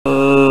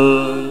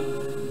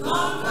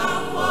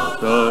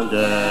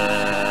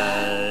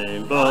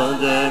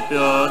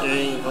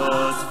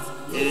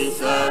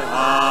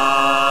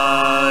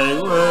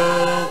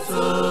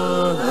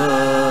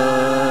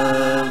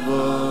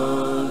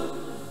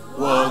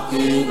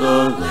walking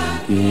on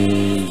the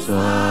King's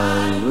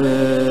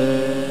highway.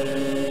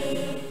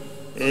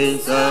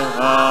 It's a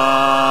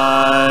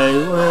highway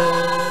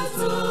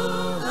to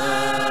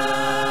heaven.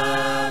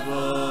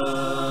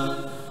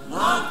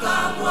 None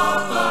can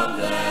walk on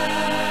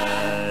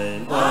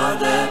them, but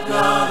the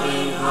pure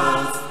in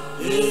heart.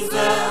 It's a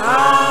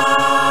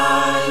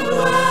highway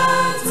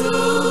to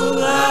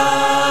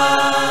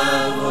heaven.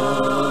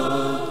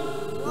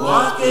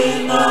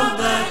 Walking on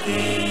the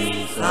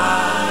King's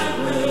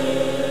highway.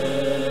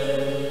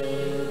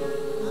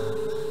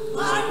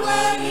 My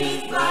way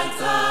is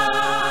brighter.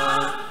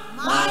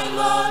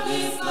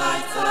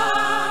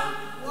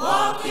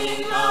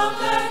 Walking on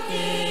the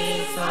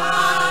King's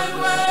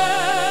highway.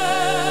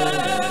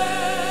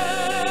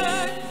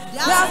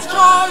 There's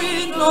joy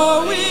in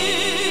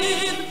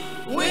going,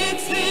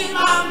 with him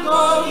I'm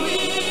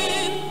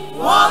going,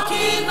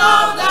 walking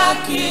on the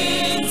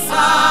King's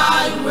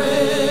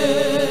highway.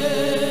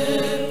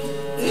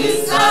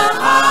 It's a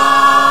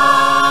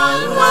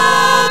highway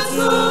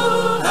to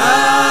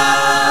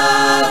heaven.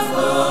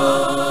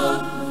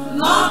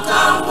 None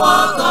can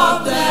walk up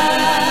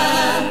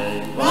there,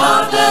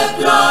 but the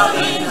pure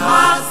in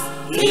heart.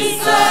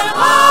 It's a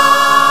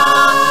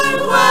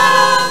highway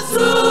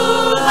to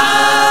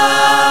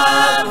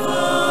heaven,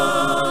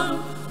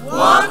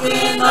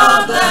 walking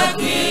on the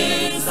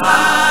King's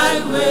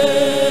highway.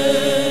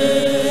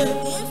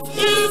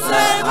 It's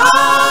a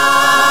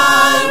highway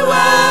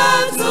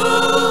to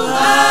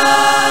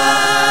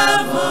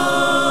heaven.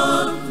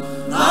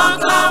 None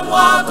can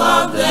walk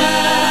up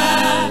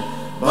there,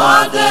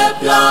 but the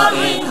pure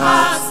in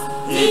heart.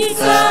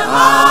 It's a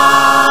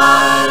highway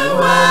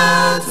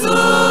to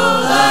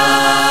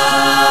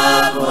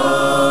heaven,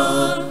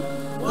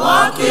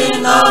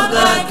 walking on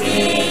the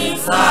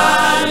King's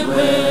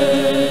highway.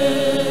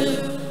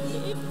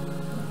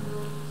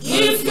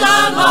 If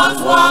you're not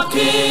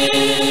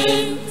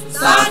walking,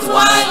 start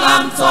while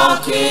I'm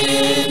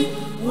talking,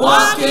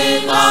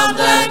 walking on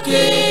the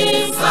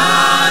King's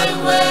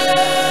highway.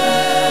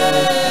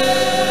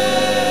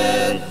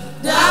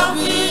 There'll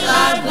be a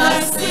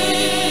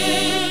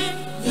blessing,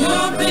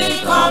 you'll be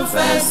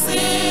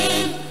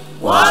confessing,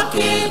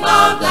 walking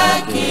on the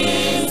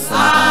King's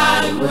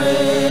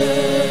highway.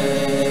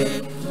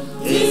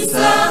 It's a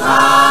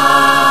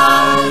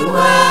highway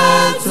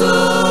to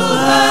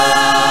heaven.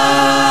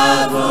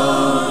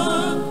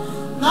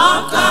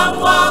 None can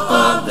walk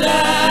up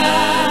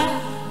there,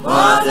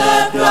 but the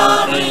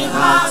pure in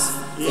heart.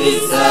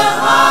 It's a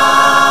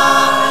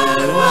highway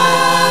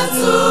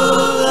to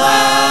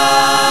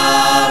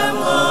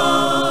heaven,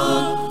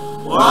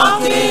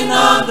 walking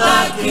on the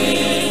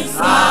King's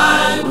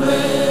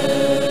highway.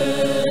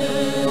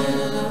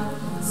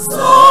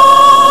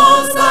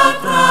 Souls are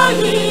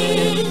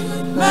crying,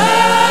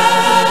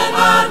 men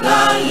are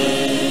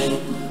dying,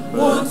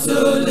 want to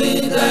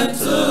lead them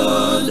to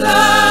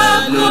the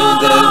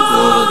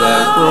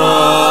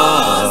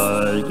cross.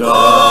 Go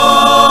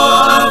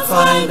and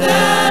find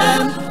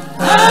them,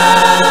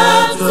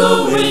 help to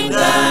win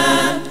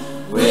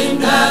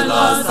the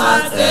lost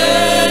at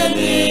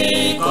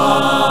any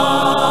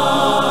cost.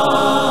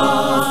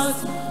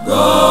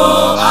 Go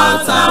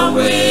out and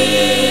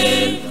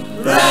win,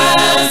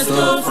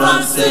 rescue from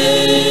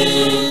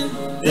sin.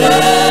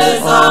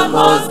 Days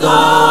almost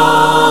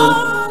gone,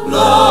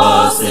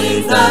 lost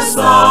in the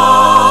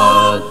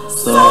sun.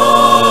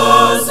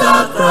 Souls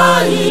are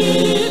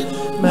crying,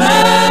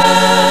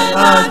 men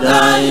are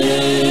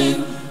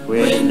dying,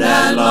 win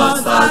the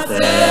lost at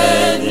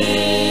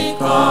any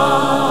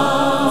cost.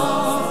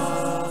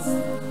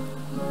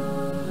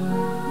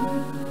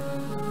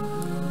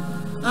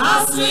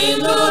 As we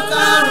look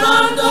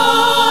around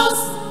us,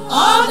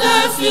 all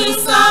the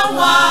fields are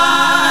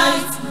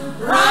white,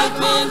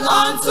 ripening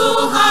unto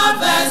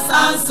harvest,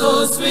 and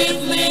so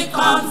swiftly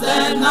comes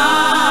the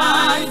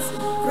night.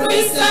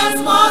 Christians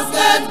must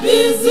get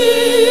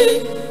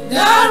busy,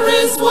 there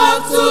is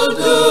work to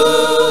do.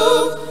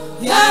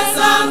 Yes,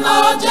 and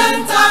all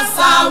Gentiles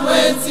are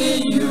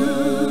waiting you.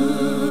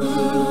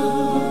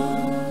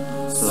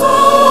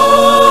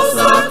 Souls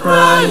are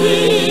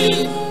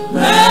crying,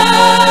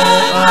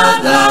 men are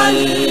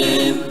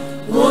dying,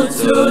 would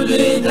you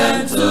lead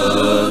them to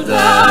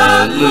the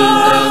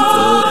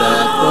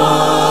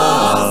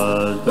cross?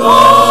 Go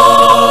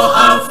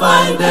and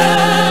find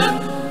them,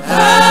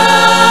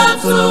 help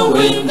to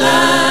win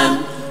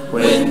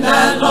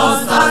the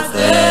lost at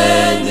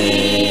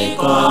any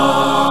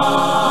cost.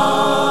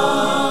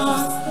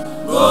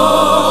 Go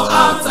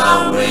out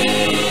and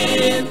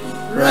win,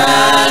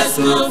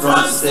 rescue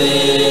from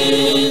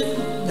sin.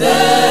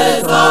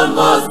 Days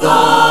almost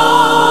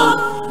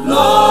gone,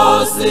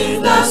 lost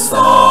in the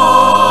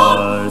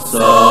storm.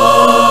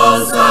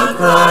 Souls are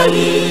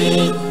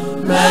crying,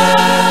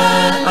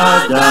 men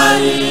are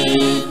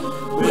dying,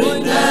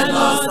 with the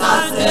lost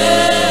at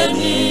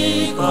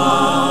any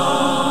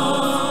cost.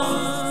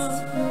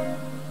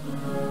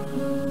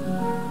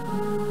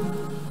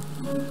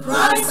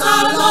 Christ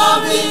our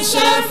loving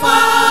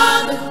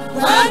shepherd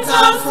went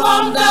out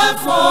from the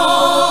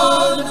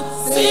fold,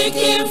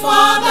 seeking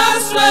for the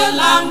stray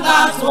lamb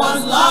that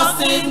was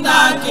lost in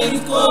darkened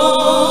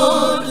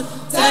cold.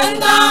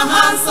 Tender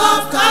hands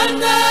of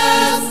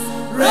kindness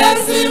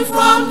raised him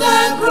from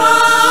the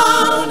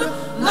ground.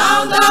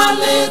 Now the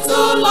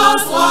little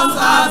lost ones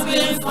have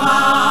been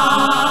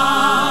found.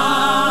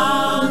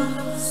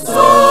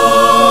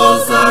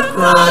 Souls are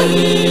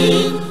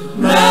crying,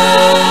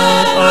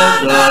 men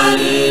are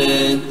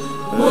dying,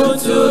 who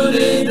to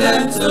lead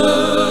them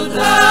to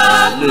the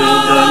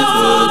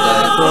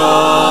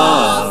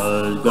cross.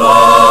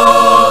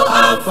 Go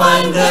and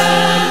find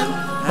them,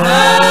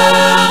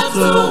 help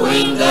to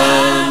win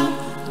them,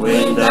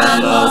 win the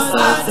lost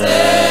at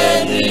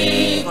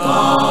any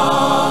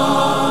cost.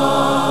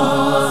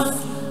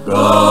 Go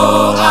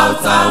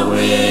out and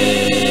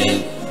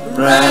win,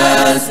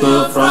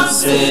 rescue from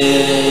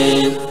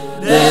sin.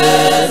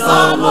 Days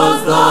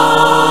almost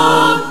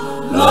done,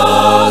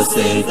 lost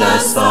in the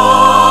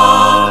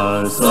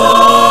storm.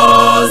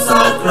 Souls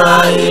are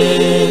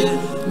crying,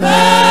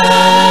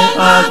 men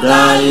are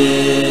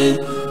dying,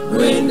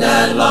 win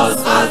the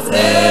lost at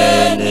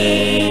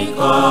any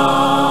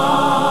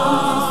cost.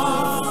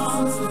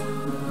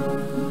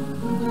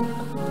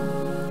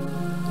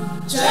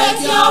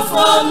 Check your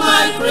phone,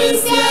 my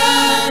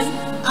Christian.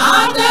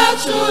 Are the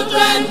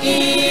children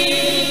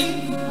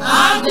in?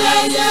 Are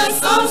they yet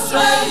some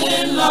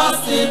straying,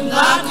 lost in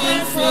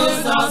darkened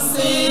fields of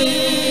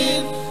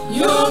sin?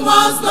 You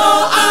must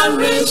go and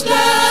reach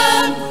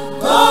them,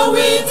 go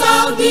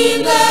without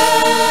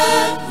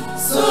delay.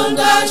 Soon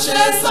the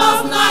shades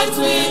of night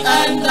will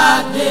end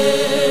that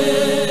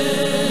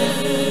day.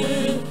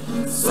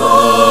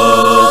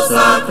 Souls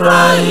are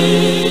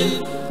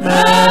crying,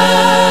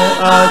 men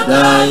are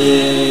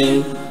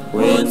dying,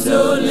 we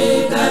to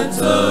lead them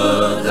to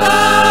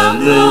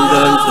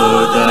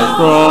the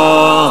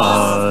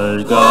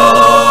cross. Go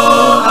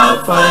and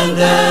find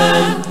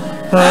them,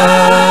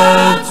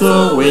 help to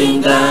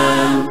win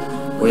them,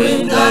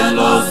 win the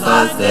lost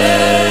at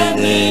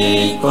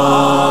any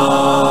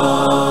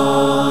cost.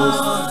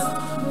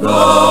 Go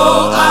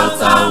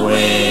out and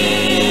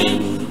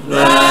win,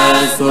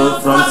 rescue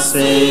from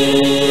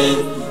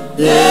sin.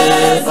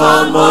 Days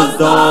almost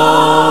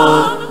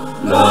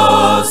done,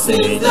 lost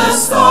in the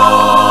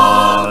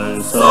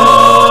storm.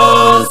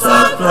 Souls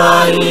are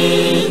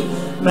crying,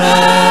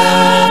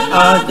 men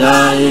are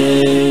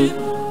dying,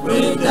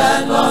 with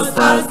the lost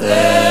at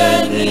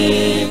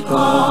any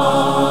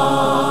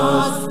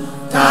cost.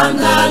 Can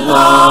the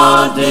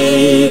Lord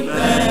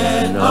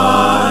depend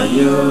on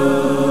you?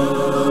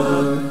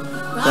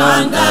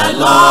 Can the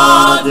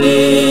Lord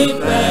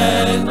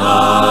depend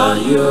on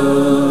you?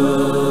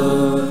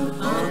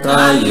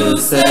 Can you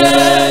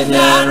say,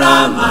 here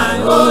am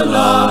I, O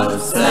Lord,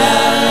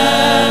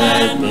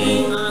 send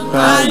me?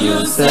 Can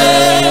you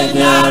say,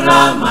 here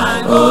am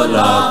I, O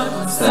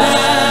Lord,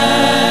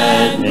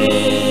 send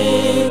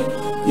me?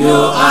 You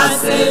are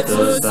saved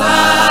to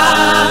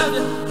serve.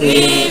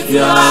 If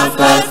you are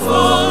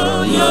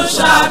faithful, you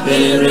shall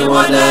be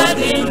rewarded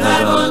in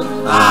heaven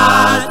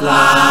at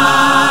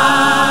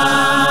last.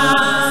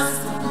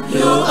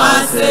 You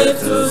are saved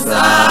to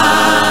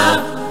serve.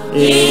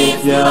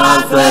 If you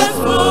are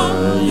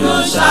faithful,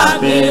 you shall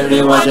be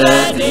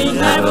rewarded in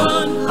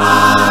heaven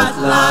at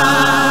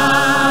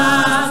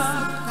last.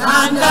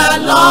 Can the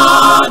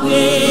Lord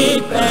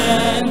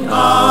depend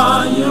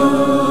on you?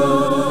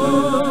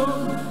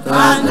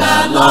 Can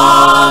the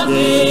Lord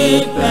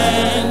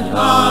depend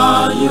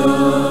on you?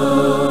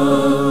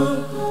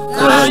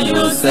 Can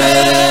you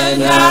say,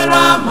 here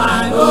am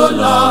I, O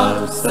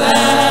Lord,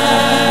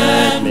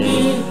 send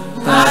me?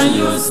 Can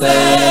you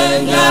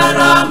say, here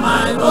am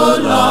I, O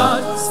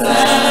Lord,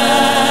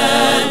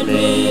 send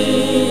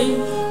me?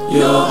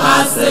 You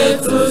are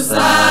saved to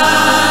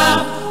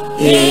serve.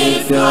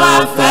 If you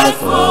are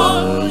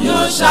faithful,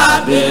 you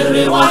shall be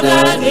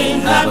rewarded in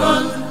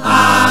heaven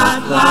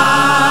at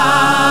last.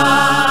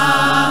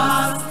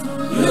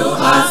 You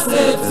are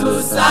saved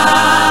to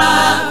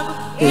serve.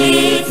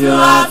 If you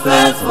are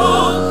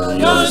faithful,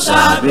 you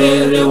shall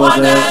be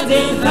rewarded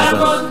in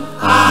heaven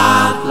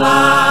at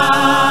last.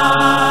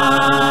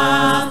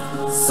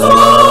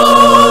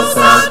 Souls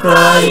are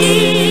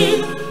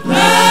crying,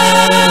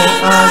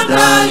 men are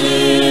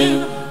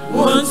dying,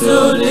 won't you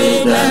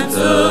lead them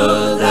to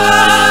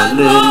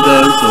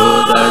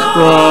the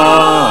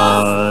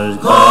cross?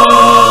 Go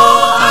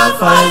and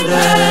find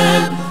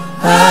them,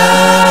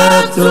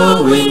 help to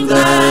win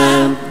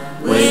them,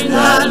 win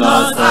the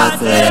lost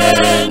at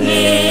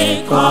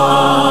any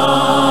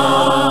cost.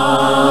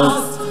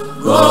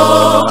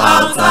 Go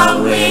out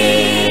and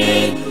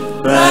win,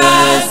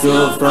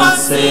 rescue from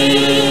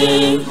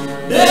sin.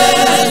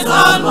 Days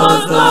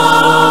almost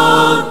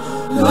gone,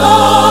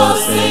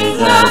 lost in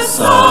the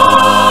sun.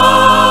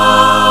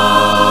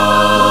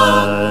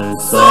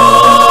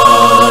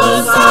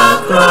 Souls are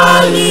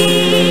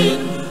crying,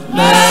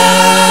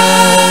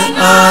 men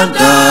are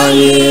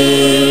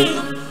dying,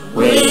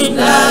 with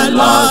the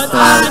lost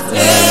at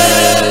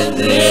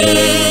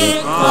any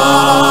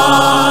cost.